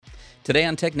Today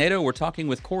on TechNado, we're talking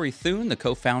with Corey Thune, the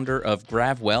co-founder of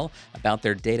Gravwell, about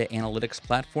their data analytics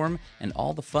platform and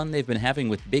all the fun they've been having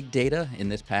with big data in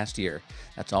this past year.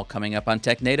 That's all coming up on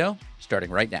TechNado,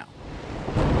 starting right now.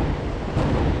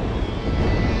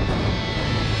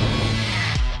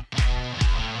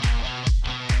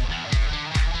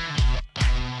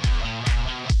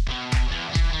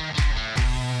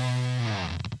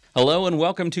 Hello and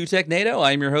welcome to TechNado.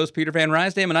 I'm your host, Peter Van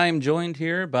Rysdam, and I am joined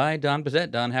here by Don Bezet.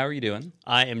 Don, how are you doing?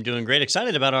 I am doing great.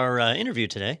 Excited about our interview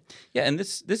today. Yeah, and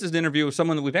this is an interview with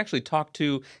someone that we've actually talked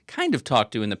to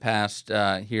in the past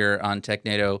here on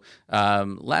TechNado.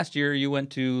 Last year, you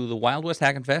went to the Wild West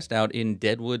Hackin' Fest out in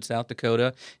Deadwood, South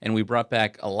Dakota, and we brought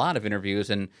back a lot of interviews.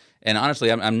 And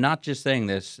honestly, I'm not just saying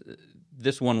this.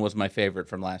 This one was my favorite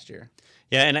from last year.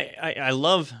 Yeah, and I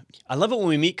love it when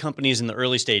we meet companies in the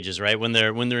early stages, right? When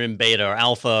they're in beta or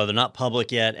alpha, they're not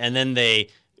public yet, and then they,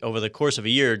 over the course of a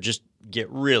year, just get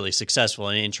really successful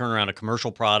and turn around a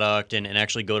commercial product and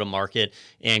actually go to market.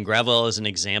 And Gravwell is an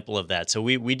example of that. So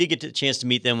we did get a chance to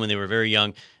meet them when they were very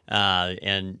young,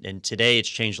 and today it's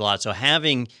changed a lot. So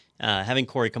having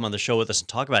Corey come on the show with us and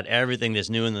talk about everything that's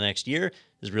new in the next year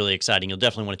is really exciting. You'll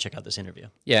definitely want to check out this interview.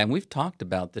 Yeah, and we've talked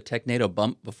about the TechNado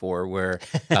bump before where,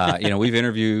 we've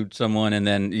interviewed someone and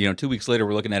then, 2 weeks later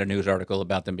we're looking at a news article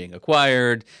about them being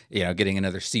acquired, getting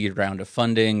another seed round of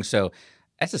funding. So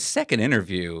as a second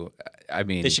interview, I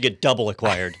mean... They should get double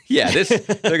acquired. Yeah,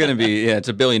 they're going to be... Yeah, it's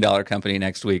a $1 billion company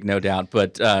next week, no doubt.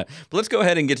 But let's go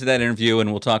ahead and get to that interview,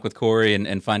 and we'll talk with Corey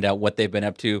and find out what they've been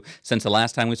up to since the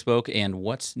last time we spoke and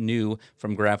what's new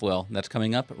from Gravwell. That's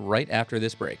coming up right after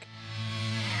this break.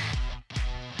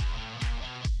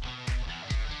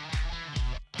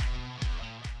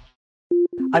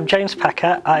 I'm James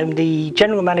Packer. I'm the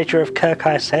General Manager of Kirk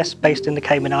ISS based in the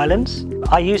Cayman Islands.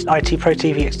 I used IT Pro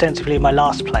TV extensively in my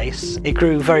last place. It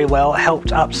grew very well, helped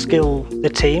upskill the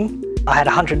team. I had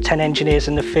 110 engineers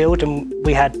in the field and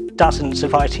we had dozens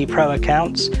of IT Pro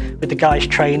accounts with the guys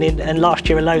training, and last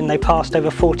year alone they passed over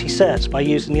 40 certs by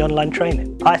using the online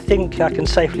training. I think I can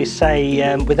safely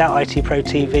say without IT Pro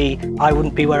TV I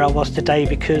wouldn't be where I was today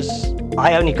because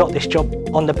I only got this job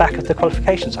on the back of the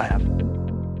qualifications I have.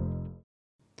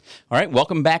 All right,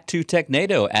 welcome back to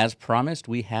TechNado. As promised,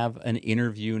 we have an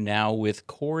interview now with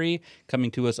Corey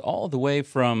coming to us all the way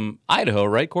from Idaho,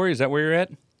 right, Corey? Is that where you're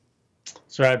at?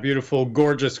 That's right, beautiful,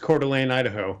 gorgeous Coeur d'Alene,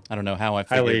 Idaho. I don't know how I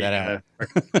figured that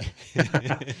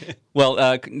out.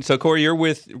 Well, so Corey, you're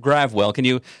with Gravwell. Can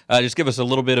you just give us a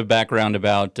little bit of background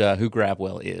about who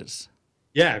Gravwell is?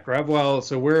 Yeah, Gravwell.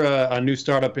 So we're a new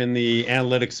startup in the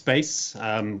analytics space.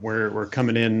 We're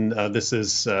coming in. This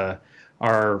is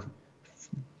our...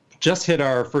 Just hit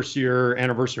our first year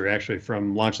anniversary, actually,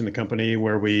 from launching the company,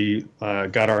 where we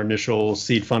got our initial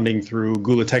seed funding through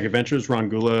Gula Tech Adventures. Ron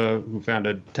Gula, who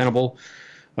founded Tenable,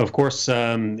 of course,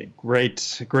 great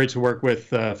to work with,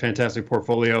 fantastic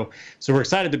portfolio. So we're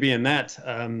excited to be in that.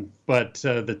 But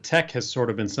the tech has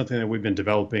sort of been something that we've been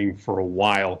developing for a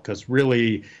while, because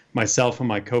really myself and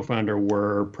my co-founder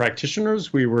were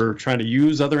practitioners. We were trying to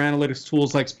use other analytics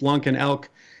tools like Splunk and Elk,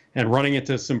 and running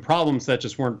into some problems that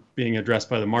just weren't being addressed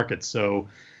by the market. So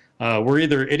we're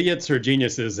either idiots or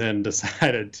geniuses, and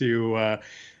decided to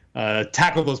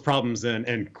tackle those problems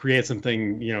and create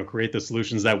something, create the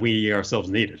solutions that we ourselves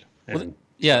needed. And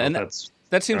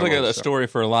that seems like a story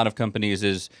for a lot of companies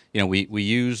is, we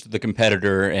used the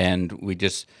competitor and we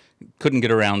just couldn't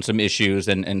get around some issues.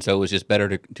 And so it was just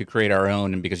better to create our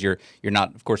own. And because you're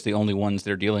not, of course, the only ones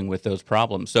that are dealing with those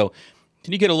problems. So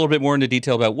can you get a little bit more into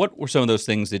detail about what were some of those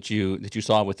things that you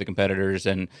saw with the competitors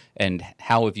and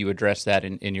how have you addressed that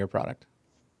in your product?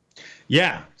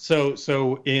 Yeah,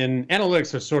 so in analytics,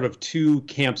 there's sort of two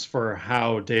camps for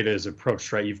how data is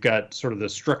approached, right? You've got sort of the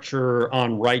structure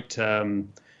on write,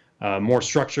 more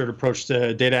structured approach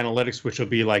to data analytics, which will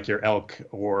be like your Elk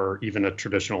or even a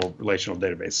traditional relational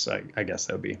database. I guess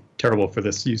that would be terrible for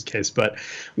this use case, but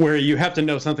where you have to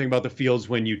know something about the fields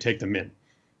when you take them in.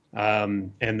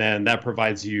 And then that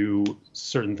provides you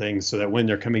certain things so that when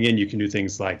they're coming in, you can do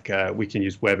things like we can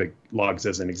use web logs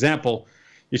as an example.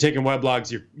 You're taking web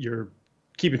logs, you're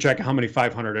keeping track of how many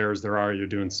 500 errors there are. You're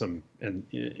doing some and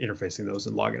interfacing those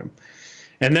and logging them.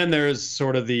 And then there's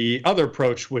sort of the other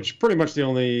approach, which pretty much the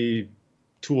only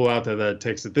tool out there that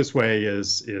takes it this way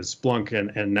is Splunk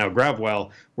and now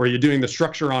Gravwell, where you're doing the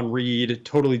structure on read,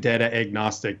 totally data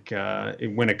agnostic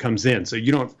when it comes in. So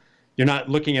you're not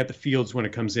looking at the fields when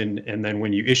it comes in, and then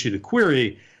when you issue the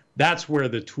query, that's where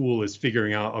the tool is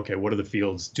figuring out, okay, what are the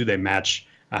fields? Do they match?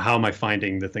 How am I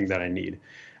finding the thing that I need?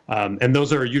 And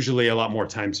those are usually a lot more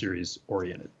time series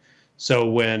oriented. So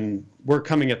when we're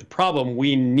coming at the problem,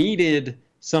 we needed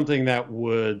something that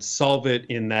would solve it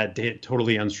in that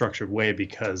totally unstructured way,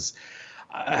 because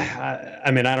I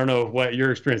mean, I don't know what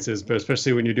your experience is, but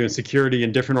especially when you're doing security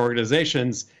in different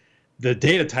organizations, the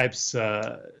data types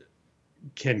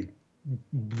can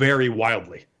vary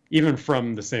wildly, even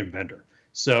from the same vendor.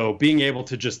 So being able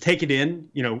to just take it in,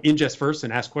 ingest first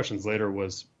and ask questions later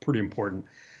was pretty important.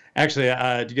 Actually,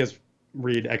 do you guys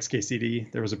read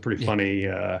XKCD? There was a pretty funny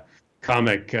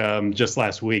comic just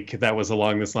last week that was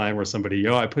along this line where somebody,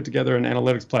 I put together an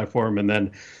analytics platform, and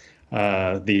then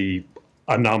the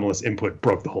anomalous input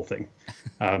broke the whole thing,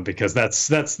 because that's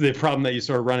the problem that you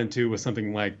sort of run into with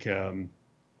something like some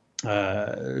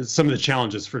of the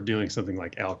challenges for doing something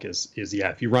like ELK is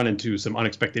if you run into some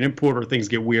unexpected input or things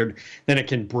get weird, then it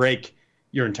can break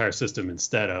your entire system,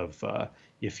 instead of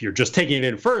if you're just taking it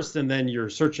in first and then you're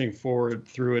searching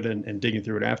through it and digging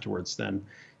through it afterwards, then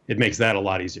it makes that a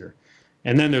lot easier.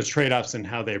 And then there's trade-offs in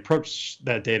how they approach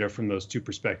that data from those two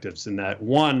perspectives. And that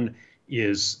one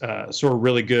is sort of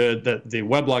really good. That the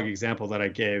weblog example that I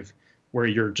gave, where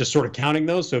you're just sort of counting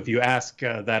those. So if you ask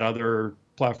that other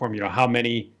platform, how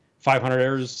many 500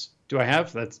 errors do I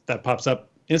have? That pops up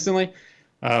instantly.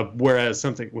 Whereas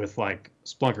something with like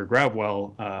Splunk or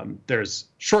GrabWell, there's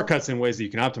shortcuts and ways that you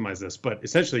can optimize this, but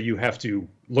essentially you have to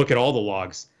look at all the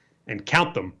logs and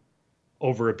count them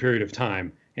over a period of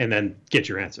time and then get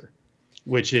your answer,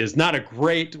 which is not a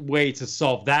great way to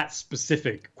solve that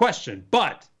specific question.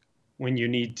 But when you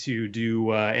need to do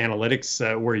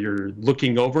analytics where you're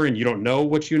looking over and you don't know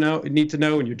what you need to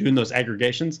know, and you're doing those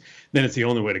aggregations, then it's the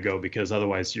only way to go, because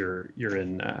otherwise you're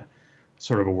in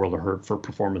sort of a world of hurt for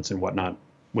performance and whatnot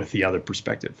with the other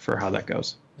perspective for how that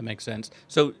goes. That makes sense.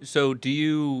 So do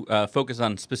you focus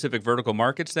on specific vertical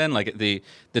markets then, like the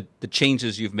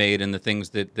changes you've made and the things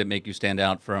that make you stand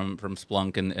out from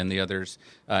Splunk and the others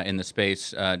in the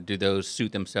space? Do those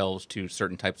suit themselves to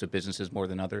certain types of businesses more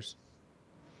than others?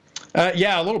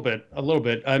 Yeah, a little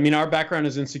bit. I mean, our background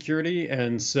is in security,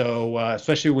 and so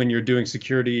especially when you're doing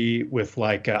security with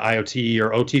like IoT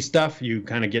or OT stuff, you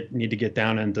kind of need to get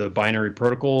down into the binary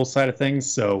protocol side of things.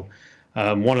 So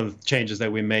one of the changes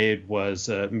that we made was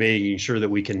making sure that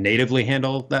we can natively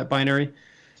handle that binary,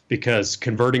 because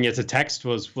converting it to text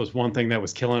was one thing that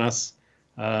was killing us,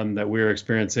 that we were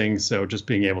experiencing. So just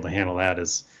being able to handle that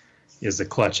is a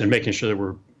clutch, and making sure that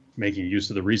we're making use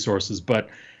of the resources. But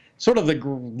sort of the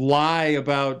lie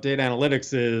about data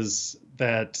analytics is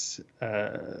that,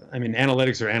 I mean,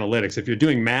 analytics are analytics. If you're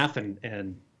doing math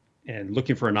and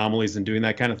looking for anomalies and doing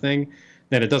that kind of thing,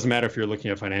 then it doesn't matter if you're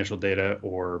looking at financial data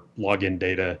or login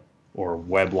data or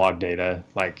web log data.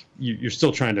 Like you're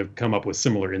still trying to come up with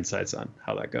similar insights on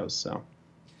how that goes. So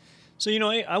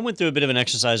I went through a bit of an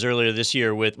exercise earlier this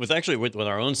year with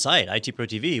our own site, IT Pro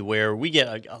TV, where we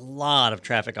get a lot of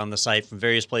traffic on the site from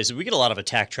various places. We get a lot of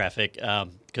attack traffic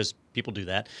because people do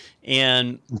that,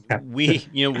 and we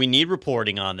need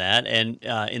reporting on that. And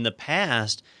in the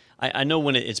past, I know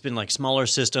when it's been like smaller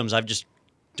systems, I've just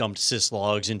dumped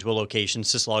syslogs into a location.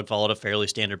 Syslog followed a fairly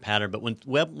standard pattern, but when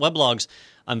weblogs,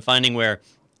 I'm finding where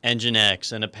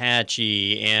Nginx and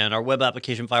Apache and our web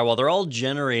application firewall, they're all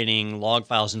generating log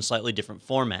files in slightly different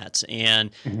formats.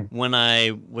 And when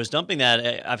I was dumping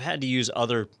that, I've had to use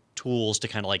other tools to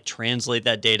kind of like translate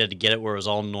that data to get it where it was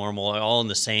all normal, all in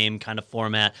the same kind of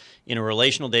format. In a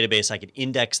relational database, I could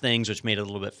index things, which made it a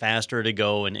little bit faster to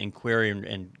go and query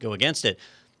and go against it.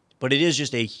 But it is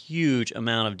just a huge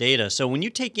amount of data. So when you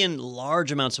take in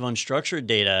large amounts of unstructured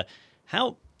data,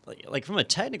 how, like from a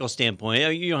technical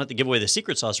standpoint, you don't have to give away the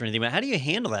secret sauce or anything, but how do you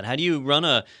handle that? How do you run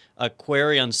a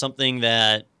query on something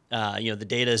that the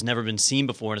data has never been seen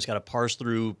before and it's got to parse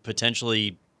through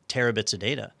potentially terabits of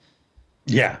data?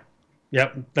 Yeah.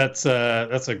 Yep. That's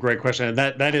a great question. And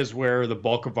that is where the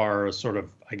bulk of our sort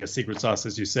of, I guess, secret sauce,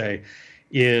 as you say,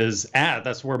 is at.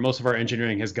 That's where most of our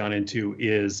engineering has gone into,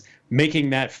 is making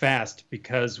that fast,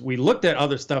 because we looked at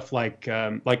other stuff like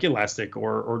Elastic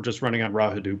or just running on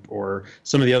raw Hadoop or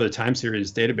some of the other time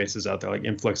series databases out there like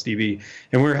InfluxDB,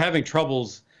 and we were having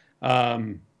troubles.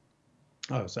 Getting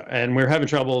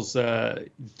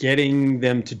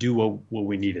them to do what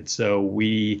we needed. So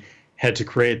we had to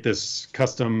create this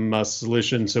custom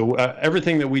solution. So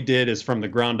everything that we did is from the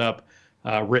ground up,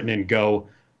 written in Go.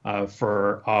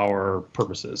 For our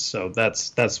purposes. So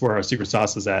that's where our secret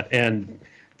sauce is at. And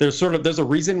there's a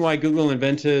reason why Google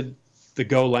invented the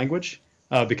Go language,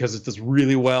 because it does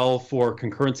really well for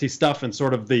concurrency stuff and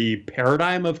sort of the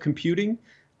paradigm of computing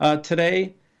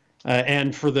today.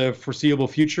 And for the foreseeable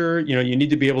future, you need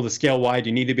to be able to scale wide.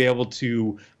 You need to be able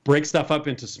to break stuff up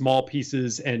into small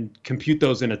pieces and compute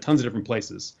those in tons of different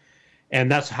places.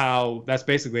 And that's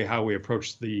basically how we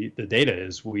approach the data.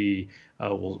 Is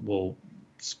we'll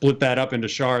split that up into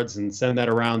shards and send that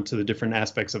around to the different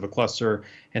aspects of a cluster.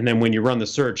 And then when you run the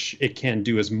search, it can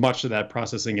do as much of that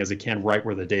processing as it can right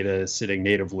where the data is sitting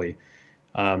natively,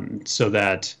 so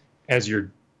that as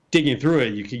you're digging through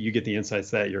it, you get the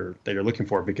insights that you're looking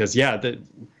for. Because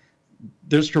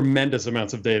there's tremendous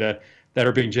amounts of data that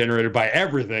are being generated by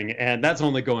everything, and that's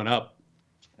only going up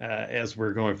as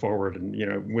we're going forward.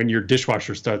 And when your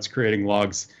dishwasher starts creating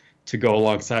logs to go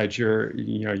alongside your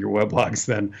web logs,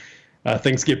 then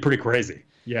things get pretty crazy.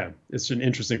 Yeah, it's an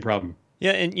interesting problem.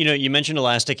 Yeah, and you mentioned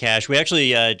Elasticache. We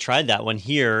actually tried that one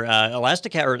here.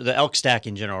 Elasticache, or the Elk stack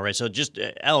in general, right? So just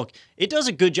Elk, it does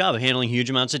a good job of handling huge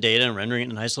amounts of data and rendering it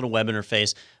in a nice little web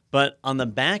interface. But on the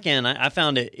back end, I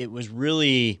found it was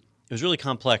really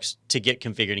complex to get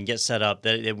configured and get set up.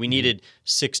 That we needed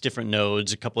 6 different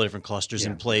nodes, a couple of different clusters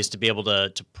in place to be able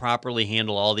to properly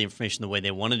handle all the information the way they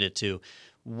wanted it to.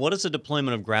 What does the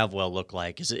deployment of GravWell look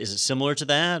like? Is it similar to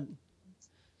that?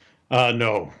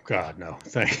 No, God, no.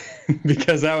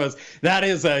 Because that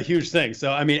is a huge thing.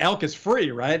 So, I mean, Elk is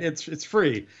free, right? It's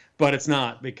free, but it's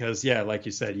not, because, like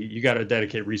you said, you got to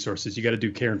dedicate resources. You got to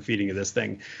do care and feeding of this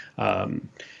thing. And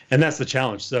that's the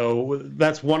challenge. So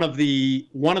that's one of the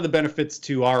benefits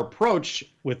to our approach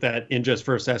with that ingest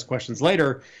first, ask questions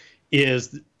later,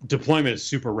 is deployment is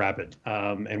super rapid.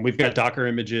 And we've got Docker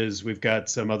images. We've got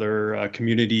some other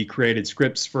community created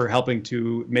scripts for helping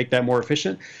to make that more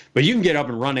efficient. But you can get up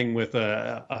and running with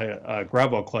a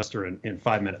GravWell cluster in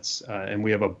 5 minutes. And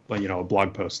we have a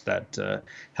blog post that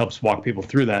helps walk people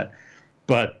through that.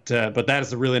 But that is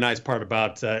the really nice part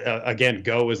about, again,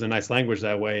 Go is a nice language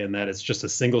that way, in that it's just a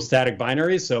single static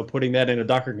binary. So putting that in a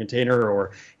Docker container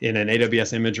or in an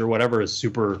AWS image or whatever is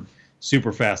super,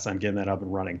 super fast on getting that up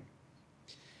and running.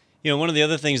 One of the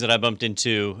other things that I bumped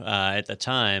into at the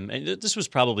time, and this was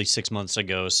probably 6 months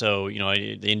ago, so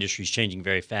the industry's changing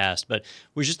very fast, but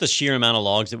was just the sheer amount of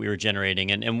logs that we were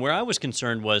generating. And where I was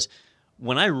concerned was,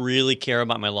 when I really care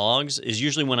about my logs is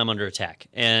usually when I'm under attack.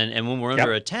 And when we're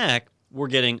under attack, we're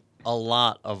getting a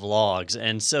lot of logs.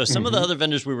 And so some of the other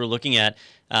vendors we were looking at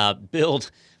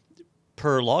build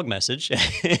per log message.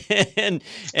 and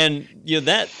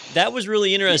that was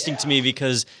really interesting to me,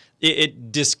 because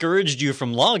it discouraged you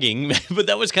from logging, but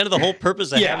that was kind of the whole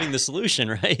purpose of having the solution,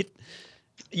 right?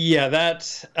 Yeah,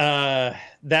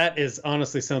 that is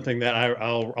honestly something that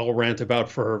I'll rant about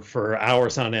for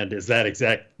hours on end. Is that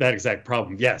exact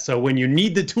problem? Yeah. So when you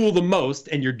need the tool the most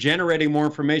and you're generating more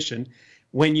information,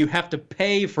 when you have to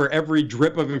pay for every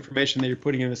drip of information that you're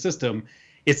putting in the system,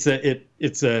 it's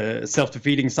a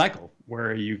self-defeating cycle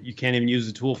where you can't even use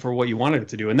the tool for what you wanted it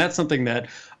to do. And that's something that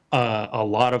a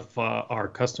lot of our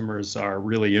customers are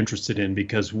really interested in,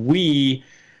 because we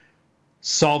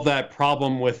solve that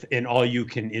problem with an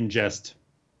all-you-can-ingest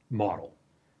model.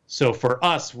 So for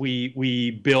us,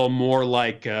 we build more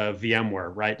like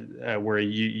VMware, right? Where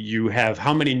you have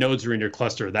how many nodes are in your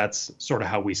cluster. That's sort of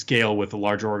how we scale with a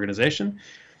larger organization.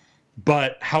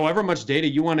 But however much data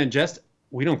you want to ingest,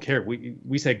 we don't care.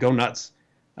 We say go nuts.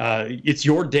 It's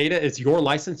your data, it's your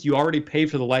license. You already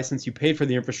paid for the license, you paid for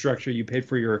the infrastructure, you paid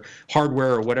for your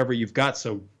hardware or whatever you've got.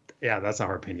 So yeah, that's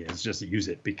our opinion, is just to use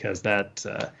it, because that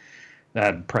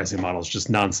pricing model is just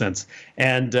nonsense.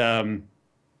 And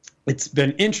it's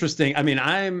been interesting. I mean,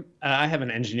 I have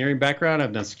an engineering background.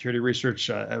 I've done security research,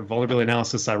 vulnerability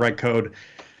analysis. I write code.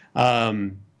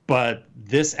 But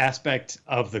this aspect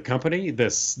of the company,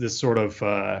 this sort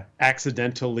of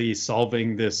accidentally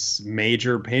solving this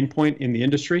major pain point in the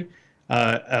industry,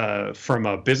 from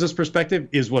a business perspective,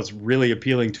 is what's really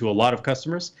appealing to a lot of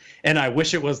customers. And I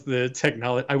wish it was the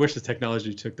technology. I wish the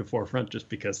technology took the forefront, just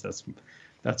because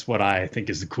that's what I think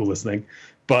is the coolest thing.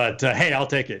 But hey, I'll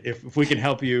take it. If we can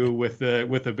help you with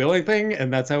the billing thing,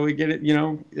 and that's how we get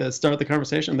it, start the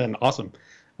conversation, then awesome.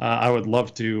 I would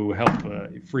love to help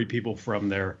free people from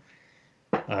the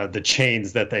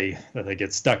chains that they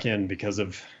get stuck in because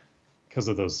of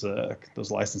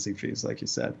those licensing fees, like you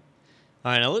said.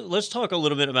 All right, now let's talk a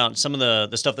little bit about some of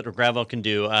the stuff that GravWell can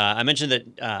do. I mentioned that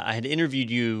I had interviewed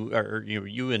you, or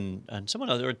you and someone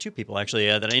else, or 2 people actually,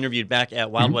 that I interviewed back at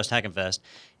Wild West Hackin' Fest,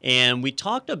 and we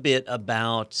talked a bit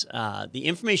about the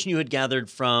information you had gathered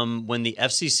from when the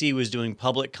FCC was doing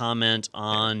public comment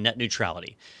on net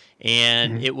neutrality.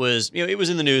 And it was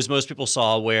in the news. Most people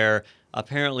saw where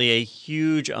apparently a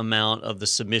huge amount of the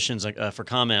submissions for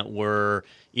comment were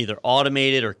either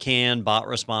automated or canned, bot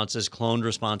responses, cloned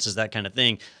responses, that kind of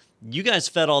thing. you guys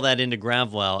fed all that into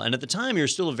GravWell, and at the time you were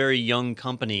still a very young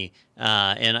company,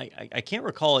 and I can't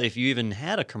recall if you even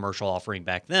had a commercial offering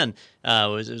back then. It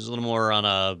was a little more on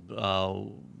a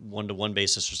one-to-one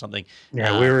basis or something.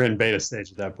 Yeah, we were in beta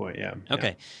stage at that point. Yeah. Okay,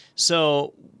 yeah.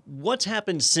 So what's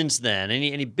happened since then?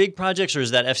 Any big projects, or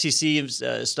is that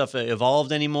FCC stuff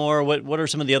evolved anymore? What are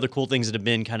some of the other cool things that have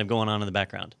been kind of going on in the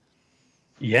background?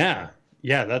 Yeah,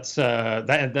 that's the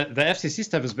FCC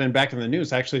stuff has been back in the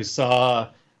news. I actually saw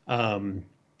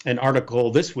an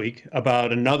article this week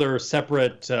about another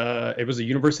separate. It was a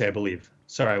university, I believe.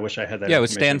 Sorry, I wish I had that. Yeah, it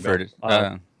was Stanford.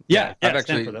 I've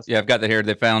got that here.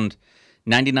 They found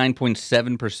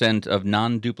 99.7% of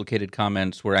non-duplicated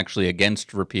comments were actually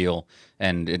against repeal,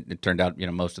 and it turned out,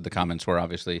 most of the comments were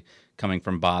obviously coming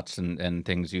from bots and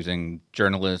things using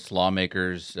journalists,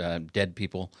 lawmakers, dead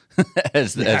people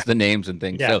as the names and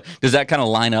things. Yeah. So does that kind of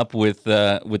line up with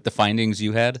the findings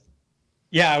you had?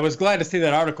 Yeah, I was glad to see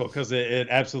that article because it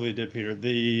absolutely did, Peter.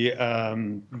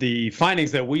 The findings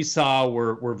that we saw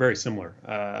were very similar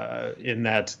in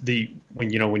that when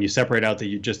you separate out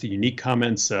the unique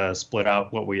comments, split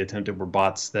out what we attempted were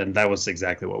bots, then that was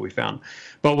exactly what we found.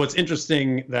 But what's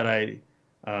interesting that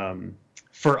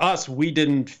for us, we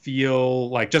didn't feel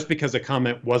like just because a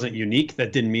comment wasn't unique,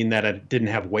 that didn't mean that it didn't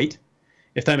have weight,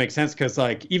 if that makes sense. Because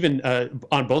even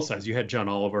on both sides, you had John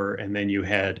Oliver and then you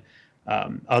had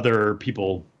other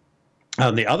people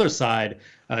on the other side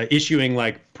issuing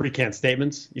pretty canned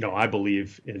statements. I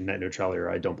believe in net neutrality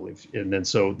or I don't believe. And then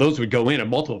so those would go in and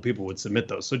multiple people would submit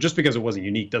those. So just because it wasn't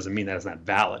unique doesn't mean that it's not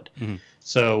valid. Mm-hmm.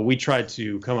 So we tried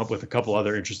to come up with a couple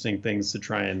other interesting things to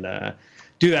try and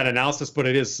do that analysis. But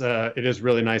it is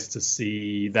really nice to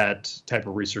see that type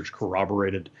of research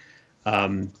corroborated.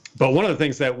 But one of the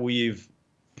things that we've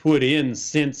put in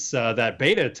since that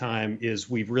beta time is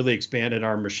we've really expanded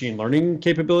our machine learning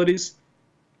capabilities,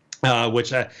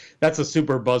 which that's a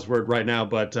super buzzword right now,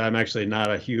 but I'm actually not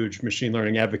a huge machine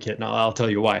learning advocate, and I'll tell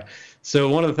you why. So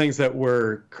one of the things that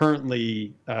we're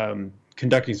currently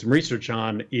conducting some research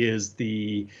on is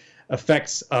the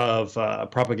effects of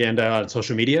propaganda on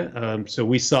social media. So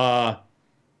we saw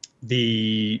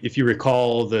if you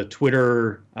recall, the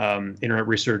Twitter Internet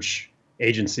Research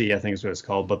Agency, I think is what it's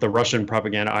called, but the Russian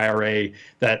propaganda IRA,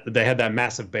 that they had that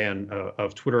massive ban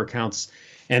of Twitter accounts.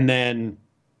 And then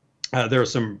there are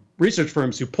some research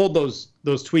firms who pulled those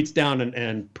tweets down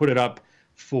and put it up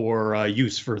for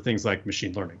use for things like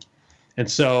machine learning. And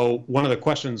so one of the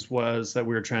questions that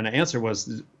we were trying to answer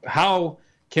was, how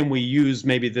can we use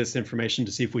maybe this information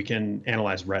to see if we can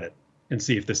analyze Reddit and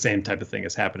see if the same type of thing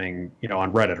is happening,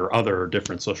 on Reddit or other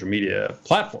different social media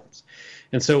platforms.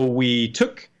 And so we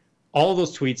took all of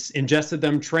those tweets, ingested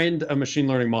them, trained a machine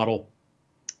learning model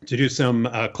to do some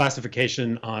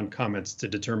classification on comments to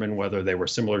determine whether they were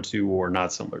similar to or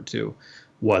not similar to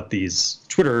what these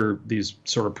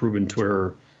sort of proven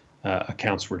Twitter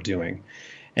accounts were doing.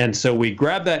 And so we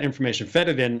grabbed that information, fed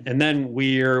it in, and then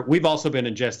we've also been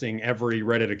ingesting every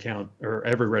Reddit account or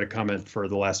every Reddit comment for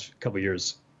the last couple of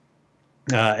years,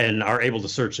 and are able to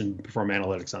search and perform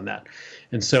analytics on that.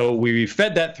 And so we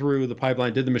fed that through the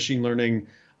pipeline, did the machine learning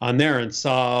on there, and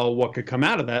saw what could come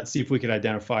out of that, see if we could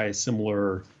identify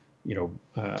similar,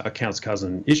 accounts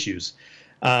causing issues.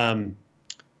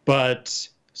 But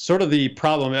sort of the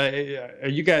problem, are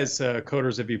you guys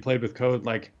coders, have you played with code?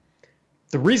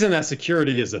 The reason that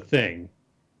security is a thing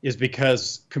is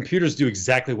because computers do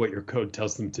exactly what your code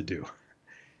tells them to do.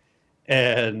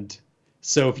 And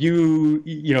so if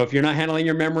if you're not handling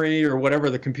your memory or whatever,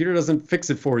 the computer doesn't fix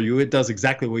it for you. It does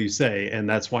exactly what you say. And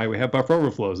that's why we have buffer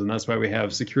overflows, and that's why we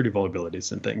have security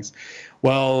vulnerabilities and things.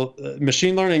 Well,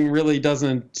 machine learning really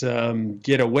doesn't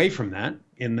get away from that,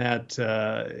 in that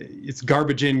it's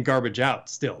garbage in, garbage out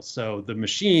still. So the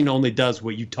machine only does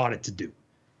what you taught it to do.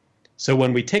 So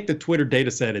when we take the Twitter data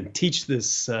set and teach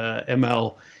this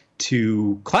ML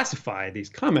to classify these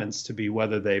comments to be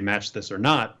whether they match this or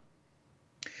not,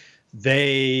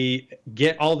 they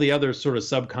get all the other sort of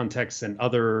subcontexts and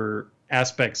other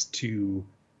aspects to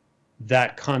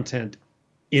that content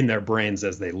in their brains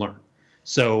as they learn.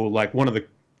 So one of the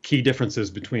key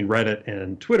differences between Reddit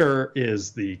and Twitter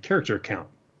is the character count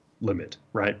limit,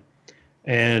 right?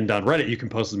 And on Reddit, you can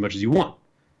post as much as you want,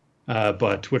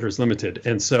 but Twitter is limited.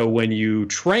 And so when you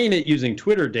train it using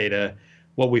Twitter data,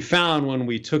 what we found when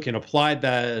we took and applied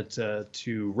that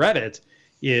to Reddit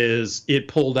is it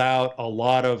pulled out a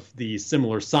lot of the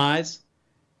similar size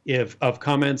of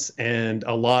comments, and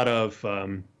a lot of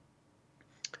the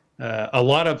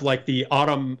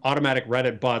automatic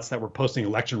Reddit bots that were posting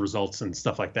election results and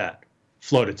stuff like that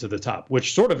floated to the top,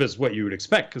 which sort of is what you would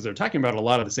expect because they're talking about a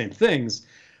lot of the same things,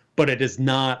 but it is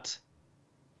not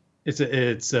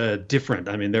it's different.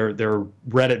 I mean, they're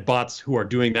Reddit bots who are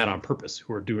doing that on purpose,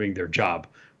 who are doing their job,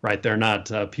 right? They're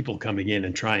not people coming in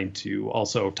and trying to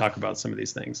also talk about some of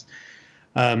these things.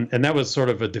 And that was sort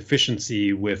of a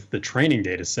deficiency with the training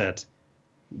data set,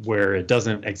 where it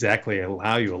doesn't exactly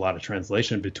allow you a lot of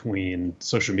translation between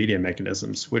social media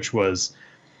mechanisms, which was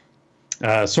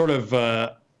sort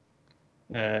of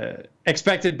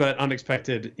expected but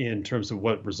unexpected in terms of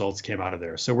what results came out of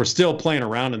there. So we're still playing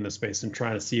around in this space and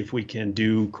trying to see if we can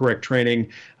do correct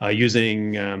training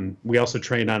using, we also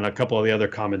train on a couple of the other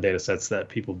common data sets that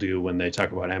people do when they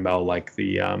talk about ML, like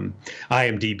the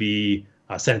IMDb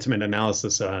sentiment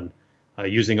analysis on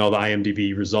using all the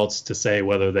IMDb results to say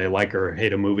whether they like or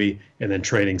hate a movie, and then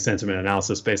training sentiment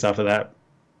analysis based off of that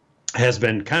has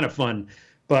been kind of fun.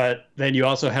 But then you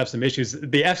also have some issues.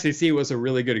 The FCC was a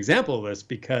really good example of this,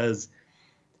 because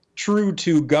true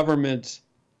to government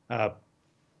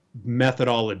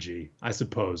methodology, I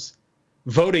suppose,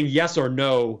 voting yes or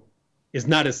no is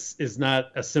not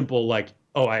a simple like,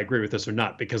 oh, I agree with this or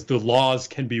not, because the laws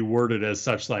can be worded as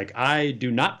such, like, I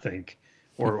do not think,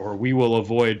 or we will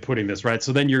avoid putting this, right?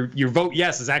 So then your vote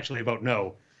yes is actually a vote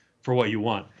no for what you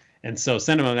want. And so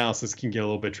sentiment analysis can get a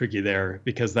little bit tricky there,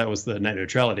 because that was the net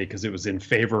neutrality, because it was in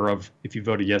favor of, if you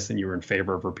voted yes, then you were in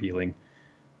favor of repealing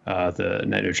the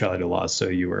net neutrality laws. So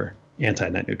you were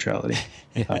anti-net neutrality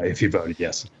if you voted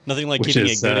yes. Nothing like keeping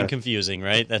it good and confusing,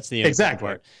 right? That's the exactly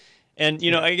part. And,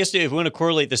 I guess if we want to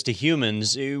correlate this to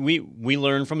humans, we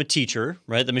learn from a teacher,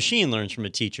 right? The machine learns from a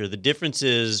teacher. The difference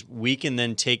is we can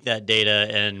then take that data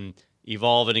and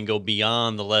evolve it and go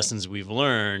beyond the lessons we've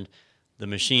learned. The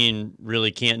machine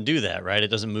really can't do that, right? It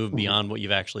doesn't move beyond what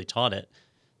you've actually taught it.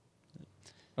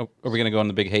 Oh, are we going to go on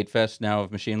the big hate fest now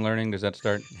of machine learning? Does that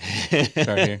start here?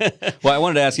 Well, I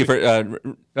wanted to ask you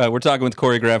we're talking with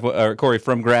Corey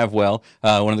from Gravwell,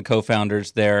 one of the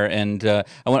co-founders there, and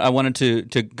I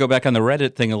wanted to go back on the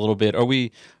Reddit thing a little bit. Are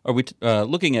we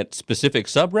looking at specific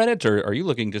subreddits, or are you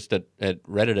looking just at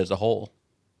Reddit as a whole?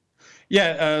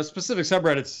 Yeah, specific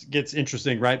subreddits gets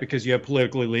interesting, right? Because you have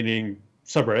politically leaning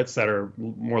subreddits that are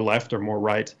more left or more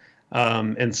right.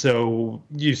 And so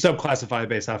you subclassify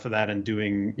based off of that and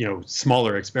doing,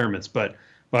 smaller experiments. But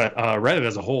Reddit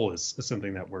as a whole is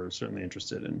something that we're certainly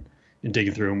interested in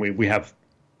digging through. And we have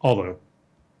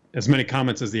as many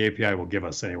comments as the API will give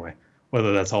us anyway.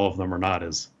 Whether that's all of them or not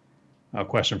is a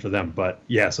question for them. But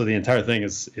yeah, so the entire thing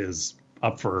is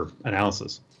up for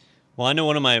analysis. Well, I know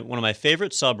one of my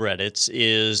favorite subreddits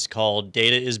is called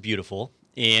Data is Beautiful.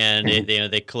 And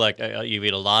they collect, you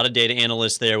get a lot of data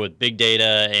analysts there with big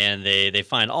data, and they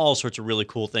find all sorts of really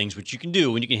cool things, which you can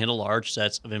do when you can handle large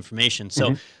sets of information.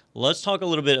 So let's talk a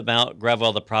little bit about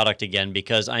Gravwell, the product, again,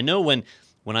 because I know when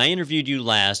I interviewed you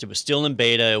last, it was still in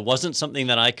beta. It wasn't something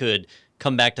that I could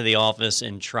come back to the office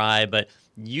and try, but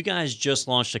you guys just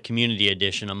launched a community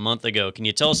edition a month ago. Can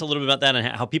you tell us a little bit about that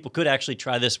and how people could actually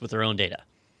try this with their own data?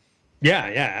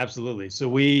 Yeah, absolutely. So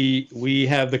we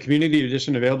have the community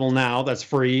edition available now. That's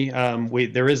free.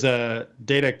 There is a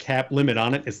data cap limit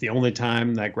on it. It's the only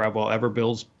time that Gravwell ever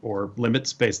builds or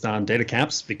limits based on data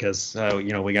caps, because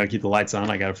we got to keep the lights on.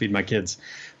 I got to feed my kids.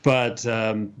 But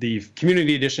the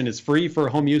community edition is free for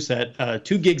home use at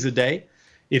 2 gigs a day.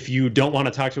 If you don't want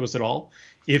to talk to us at all,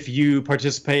 if you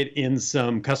participate in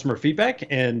some customer feedback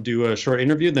and do a short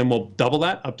interview, then we'll double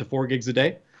that up to 4 gigs a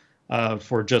day.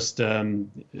 For just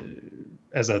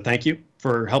as a thank you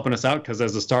for helping us out, because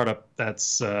as a startup,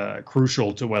 that's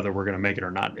crucial to whether we're going to make it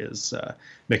or not, is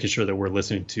making sure that we're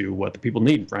listening to what the people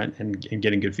need, right, and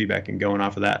getting good feedback and going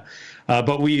off of that.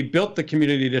 But we built the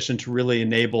community edition to really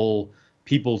enable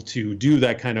people to do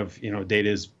that kind of, data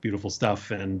is beautiful stuff,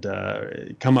 and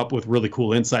come up with really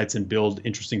cool insights and build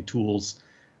interesting tools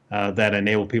that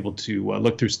enable people to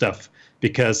look through stuff.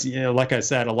 Because, like I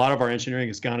said, a lot of our engineering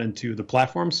has gone into the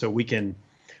platform, so we can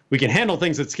handle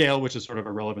things at scale, which is sort of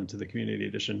irrelevant to the community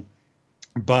edition,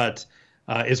 but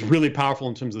is really powerful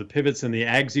in terms of the pivots and the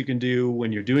ags you can do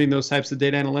when you're doing those types of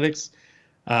data analytics.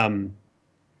 And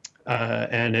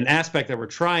an aspect that we're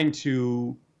trying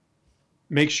to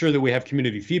make sure that we have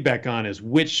community feedback on is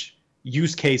which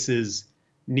use cases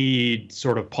need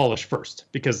sort of polish first.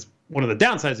 Because one of the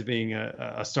downsides of being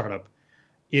a startup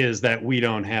is that we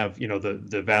don't have,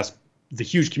 the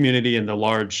huge community and the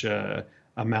large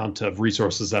amount of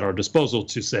resources at our disposal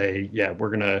to say, yeah, we're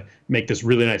going to make this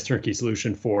really nice turnkey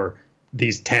solution for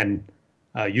these 10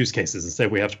 use cases.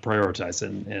 Instead, we have to prioritize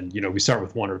and we start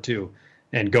with 1 or 2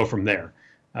 and go from there.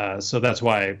 So that's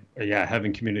why,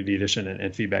 having community edition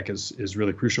and feedback is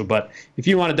really crucial. But if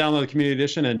you want to download the community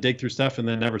edition and dig through stuff and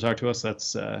then never talk to us,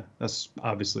 that's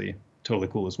obviously totally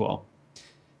cool as well.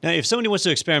 Now, if somebody wants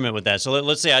to experiment with that, so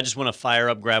let's say I just want to fire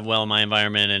up GravWell in my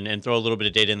environment and throw a little bit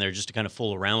of data in there just to kind of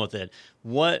fool around with it,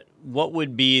 what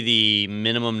would be the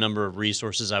minimum number of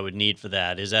resources I would need for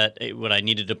that? Would I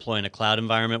need to deploy in a cloud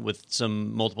environment with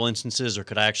some multiple instances, or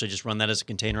could I actually just run that as a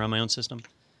container on my own system?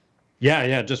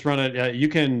 Yeah, just run it. You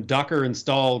can Docker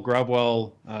install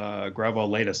GravWell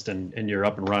latest, and you're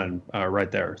up and running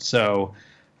right there. So,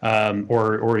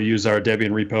 or use our Debian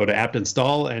repo to apt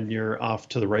install, and you're off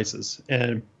to the races.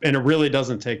 And it really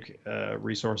doesn't take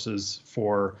resources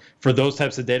for those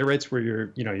types of data rates where you're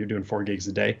doing 4 gigs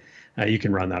a day. You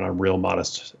can run that on real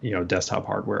modest desktop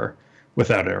hardware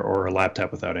without or a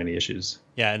laptop without any issues.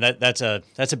 Yeah, and that's a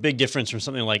big difference from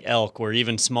something like Elk, where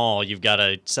even small, you've got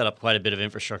to set up quite a bit of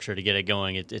infrastructure to get it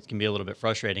going. It can be a little bit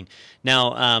frustrating.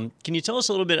 Now, can you tell us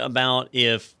a little bit about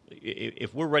if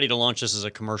we're ready to launch this as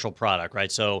a commercial product,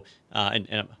 right? So,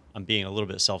 and I'm being a little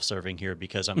bit self-serving here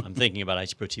because I'm thinking about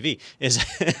IT Pro TV. In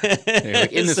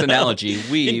this analogy,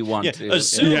 we want to.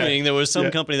 Assuming there was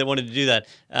some company that wanted to do that,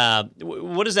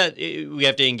 what is that? We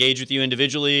have to engage with you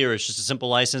individually, or it's just a simple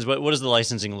license? What does the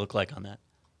licensing look like on that?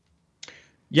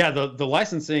 Yeah, the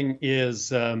licensing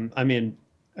is,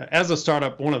 as a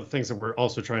startup, one of the things that we're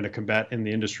also trying to combat in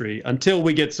the industry, until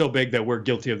we get so big that we're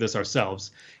guilty of this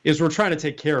ourselves, is we're trying to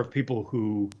take care of people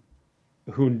who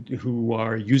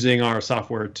are using our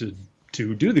software to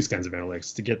do these kinds of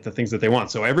analytics, to get the things that they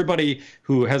want. So everybody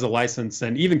who has a license,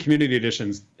 and even community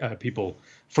editions people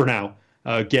for now,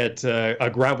 get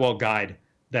a GravWell guide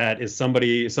that is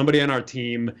somebody on our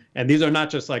team. And these are not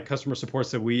just like customer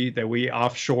supports that we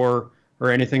offshore or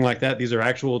anything like that. These are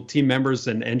actual team members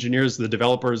and engineers, the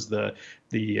developers, the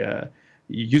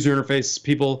user interface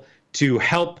people, to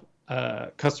help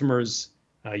customers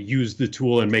use the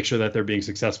tool and make sure that they're being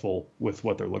successful with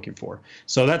what they're looking for.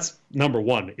 So that's number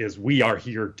one, is we are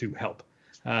here to help.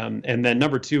 And then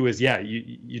number two is,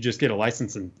 you just get a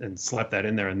license and slap that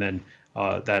in there, and then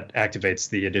that activates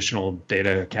the additional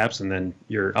data caps, and then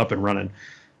you're up and running.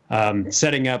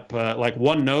 Setting up like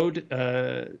one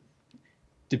node,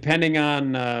 depending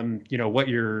on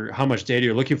how much data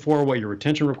you're looking for, what your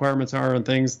retention requirements are and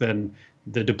things, then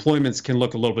the deployments can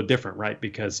look a little bit different, right?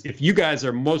 Because if you guys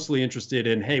are mostly interested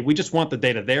in, hey, we just want the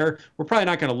data there, we're probably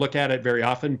not going to look at it very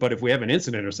often. But if we have an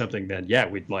incident or something, then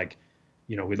we'd like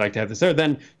to have this there.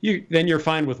 Then you're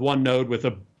fine with one node with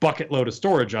a bucket load of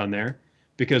storage on there,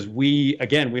 because we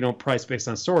don't price based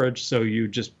on storage. So you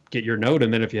just get your node,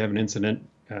 and then if you have an incident,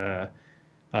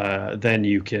 then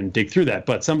you can dig through that.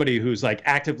 But somebody who's like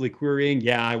actively querying,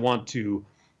 I want to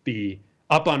be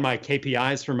up on my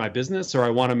KPIs for my business, or I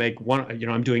want to make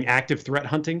I'm doing active threat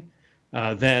hunting,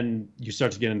 then you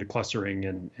start to get into clustering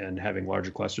and having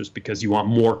larger clusters, because you want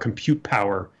more compute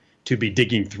power to be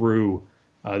digging through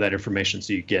that information,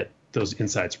 so you get those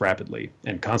insights rapidly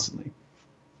and constantly.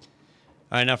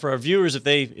 All right, now for our viewers, if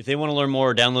they want to learn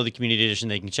more or download the Community Edition,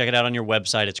 they can check it out on your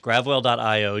website. It's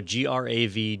gravwell.io,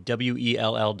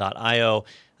 gravwell.io.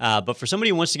 But for somebody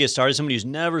who wants to get started, somebody who's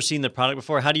never seen the product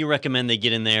before, how do you recommend they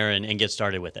get in there and get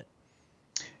started with it?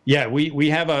 Yeah, we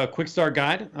have a quick start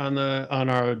guide on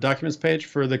our documents page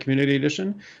for the Community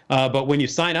Edition. But when you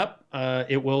sign up,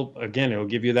 it will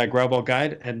give you that GravWell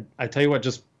guide. And I tell you what,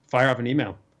 just fire off an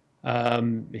email.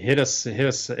 Hit us,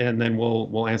 and then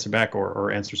we'll answer back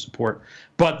or answer support.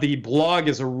 But the blog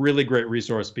is a really great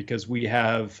resource, because we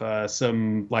have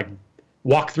some like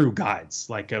walkthrough guides.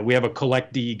 Like we have a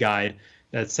Collect D guide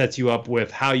that sets you up with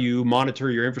how you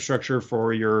monitor your infrastructure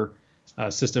for your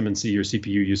system and see your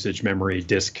CPU usage, memory,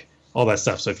 disk, all that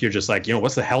stuff. So if you're just like,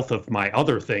 what's the health of my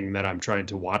other thing that I'm trying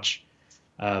to watch,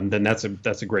 then that's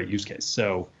a great use case.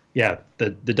 So yeah, the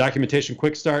documentation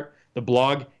quick start, the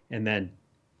blog, and then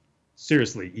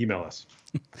seriously, email us.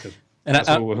 And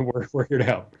we're here to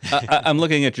help. I'm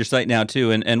looking at your site now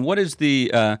too, and what is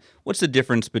what's the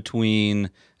difference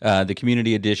between the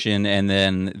Community Edition and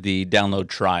then the download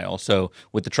trial? So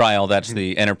with the trial, that's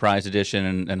the Enterprise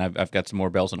Edition, and I've got some more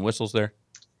bells and whistles there.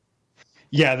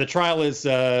 Yeah, the trial is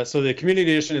so the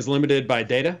Community Edition is limited by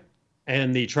data,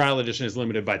 and the trial edition is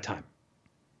limited by time.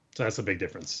 So that's a big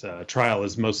difference. Trial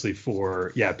is mostly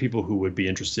for people who would be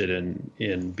interested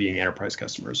in being enterprise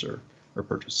customers or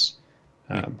purchase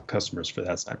customers for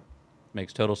that side.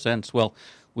 Makes total sense. Well,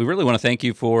 we really want to thank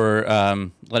you for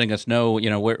letting us know,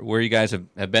 where you guys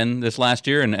have been this last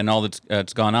year and all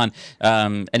that's gone on.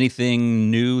 Anything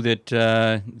new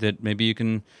that maybe you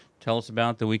can tell us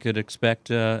about that we could expect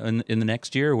in the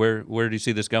next year? Where do you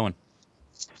see this going?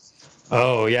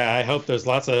 Oh yeah, I hope there's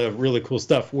lots of really cool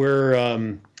stuff.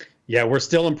 We're Yeah, we're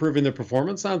still improving the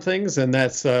performance on things, and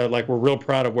that's like we're real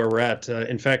proud of where we're at.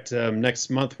 In fact, next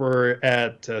month we're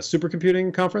at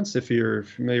Supercomputing Conference. If you're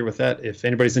familiar with that, if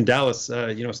anybody's in Dallas,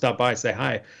 stop by, say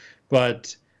hi.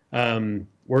 But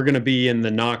we're going to be in the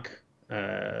NOC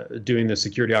doing the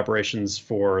security operations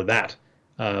for that,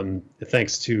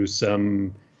 thanks to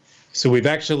some. So we've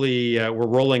actually we're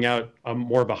rolling out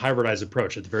more of a hybridized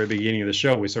approach. At the very beginning of the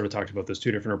show, we sort of talked about those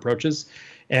two different approaches,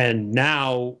 and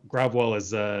now Gravwell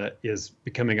is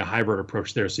becoming a hybrid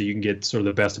approach there. So you can get sort of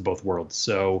the best of both worlds.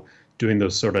 So doing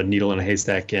those sort of needle in a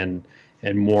haystack and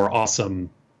more awesome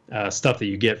stuff that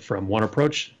you get from one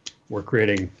approach, we're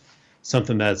creating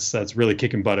something that's really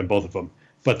kicking butt in both of them.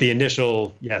 But the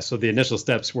initial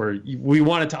steps were we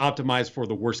wanted to optimize for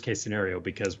the worst case scenario,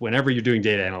 because whenever you're doing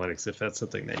data analytics, if that's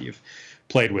something that you've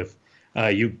played with,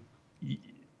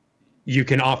 you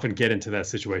can often get into that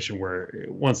situation where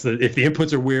if the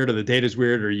inputs are weird or the data is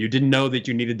weird or you didn't know that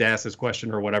you needed to ask this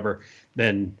question or whatever,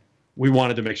 then we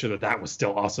wanted to make sure that was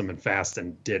still awesome and fast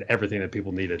and did everything that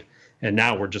people needed. And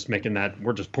now we're just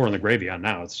pouring the gravy on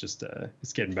now. It's just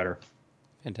it's getting better.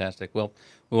 Fantastic. Well,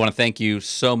 we want to thank you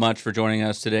so much for joining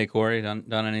us today, Corey. Don,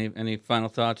 any final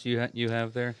thoughts you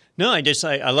have there? No,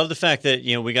 I love the fact that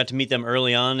we got to meet them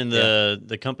early on in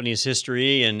the company's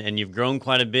history, and you've grown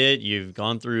quite a bit. You've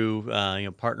gone through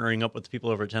partnering up with the people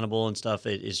over at Tenable and stuff.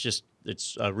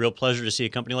 It's a real pleasure to see a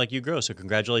company like you grow. So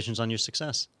congratulations on your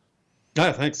success.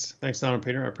 Thanks, Don and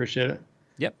Peter. I appreciate it.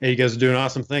 Yep. Hey, you guys are doing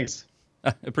awesome things.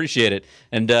 Appreciate it.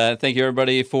 And thank you,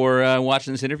 everybody, for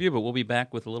watching this interview. But we'll be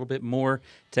back with a little bit more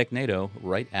Technado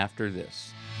right after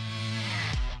this.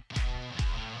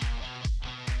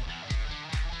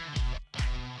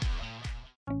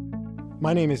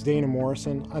 My name is Dana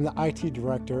Morrison. I'm the IT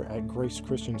director at Grace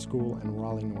Christian School in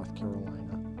Raleigh, North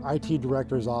Carolina. IT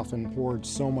directors often hoard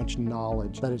so much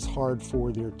knowledge that it's hard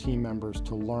for their team members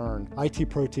to learn.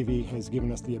 IT Pro TV has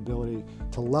given us the ability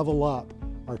to level up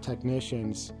our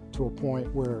technicians to a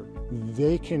point where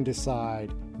they can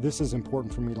decide this is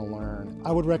important for me to learn.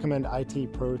 I would recommend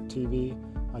IT Pro TV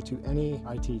to any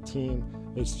IT team.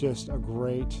 It's just a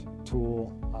great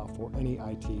tool for any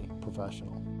IT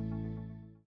professional.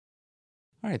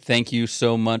 All right, thank you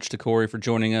so much to Corey for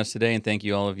joining us today, and thank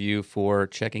you all of you for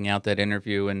checking out that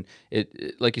interview. And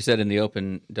it like you said in the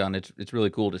open, Don, it's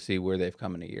really cool to see where they've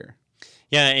come in a year.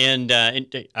 Yeah, and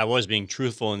I was being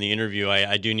truthful in the interview.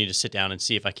 I do need to sit down and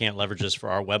see if I can't leverage this for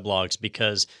our weblogs,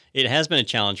 because it has been a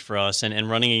challenge for us, and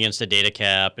running against a data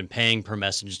cap and paying per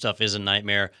message and stuff is a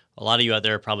nightmare. A lot of you out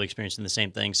there are probably experiencing the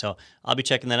same thing, so I'll be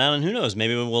checking that out, and who knows,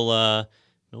 maybe we'll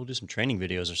do some training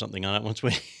videos or something on it once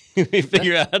we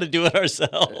figure out how to do it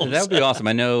ourselves. That would be awesome.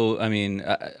 I know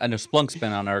Splunk's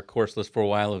been on our course list for a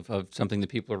while of something that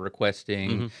people are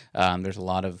requesting. Mm-hmm. There's a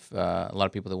lot of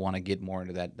people that want to get more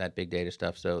into that big data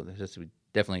stuff. So this would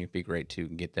definitely be great to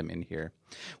get them in here.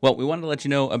 Well, we wanted to let you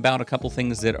know about a couple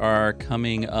things that are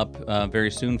coming up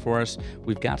very soon for us.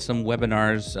 We've got some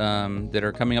webinars that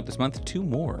are coming up this month, 2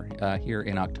 more here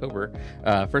in October.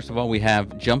 First of all, we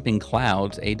have Jumping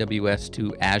Clouds, AWS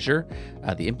to Azure,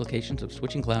 the implications of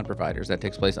switching cloud providers. That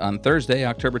takes place on Thursday,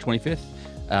 October 25th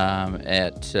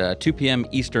at 2 p.m.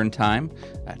 Eastern Time,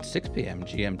 at 6 p.m.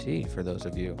 GMT for those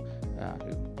of you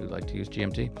who like to use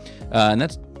GMT. And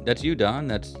that's you, Don.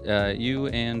 That's you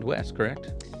and Wes,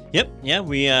 correct? Yep. Yeah,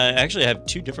 we actually have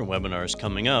 2 different webinars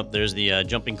coming up. There's the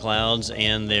Jumping Clouds,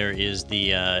 and there is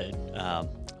the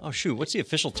what's the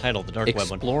official title? The dark web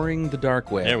one. Exploring the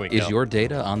dark web. There we go. Is your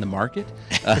data on the market?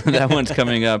 That one's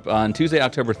coming up on Tuesday,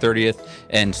 October 30th.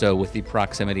 And so with the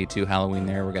proximity to Halloween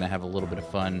there, we're going to have a little bit of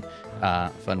fun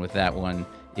with that one.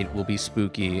 It will be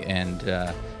spooky, and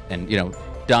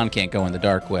Don can't go in the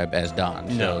dark web as Don,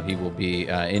 so he will be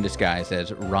in disguise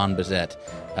as Ron Bazette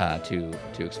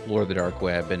to explore the dark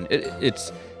web. And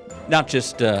it's not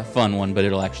just a fun one, but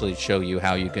it'll actually show you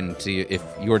how you can see if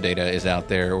your data is out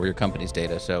there or your company's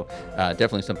data. So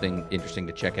definitely something interesting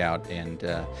to check out. And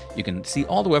you can see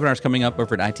all the webinars coming up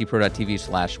over at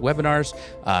itpro.tv/webinars.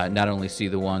 Not only see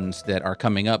the ones that are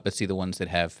coming up, but see the ones that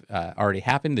have already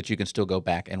happened that you can still go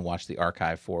back and watch the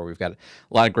archive for. We've got a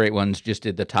lot of great ones. Just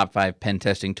did the top 5 pen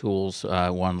testing tools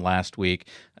one last week.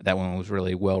 That one was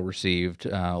really well received.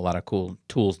 A lot of cool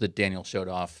tools that Daniel showed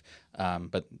off.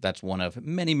 But that's one of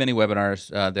many, many webinars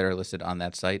that are listed on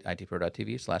that site,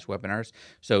 itpro.tv/webinars.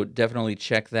 So definitely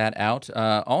check that out.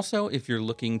 Also, if you're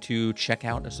looking to check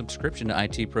out a subscription to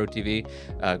IT Pro TV,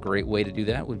 a great way to do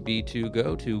that would be to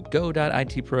go to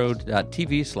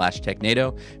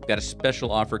go.itpro.tv/Technado. We've got a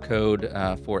special offer code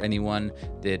for anyone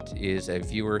that is a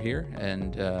viewer here,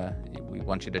 and we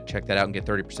want you to check that out and get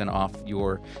 30% off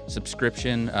your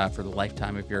subscription for the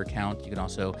lifetime of your account. You can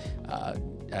also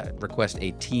request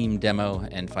a team demo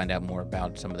and find out more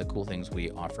about some of the cool things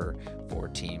we offer for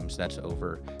teams. That's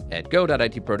over at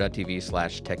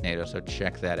go.itpro.tv/technado, so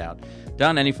check that out.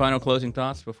 Don, any final closing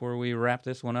thoughts before we wrap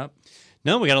this one up?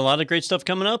 No, we got a lot of great stuff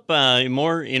coming up.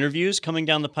 More interviews coming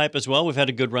down the pipe as well. We've had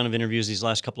a good run of interviews these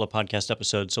last couple of podcast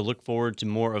episodes, so look forward to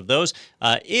more of those.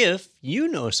 If you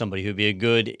know somebody who'd be a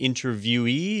good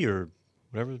interviewee or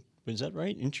whatever, is that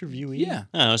right? Interviewee? Yeah.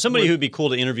 I don't know, somebody who'd be cool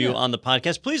to interview on the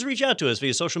podcast, please reach out to us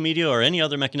via social media or any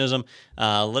other mechanism.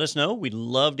 Let us know. We'd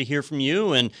love to hear from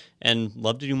you and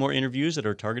love to do more interviews that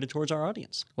are targeted towards our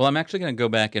audience. Well, I'm actually going to go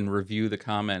back and review the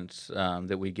comments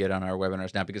that we get on our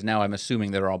webinars now, because now I'm assuming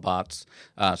they're all bots.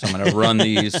 So I'm going to run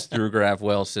these through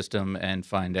GraphWell's system and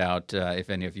find out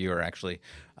if any of you are actually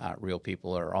real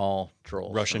people or all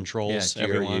trolls. Russian trolls,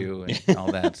 everyone. GRU and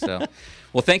all that. So,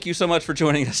 well, thank you so much for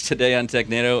joining us today on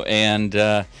Technado, and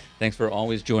thanks for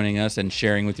always joining us and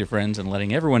sharing with your friends and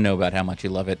letting everyone know about how much you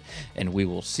love it. And we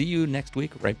will see you next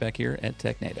week right back here at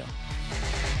Technado.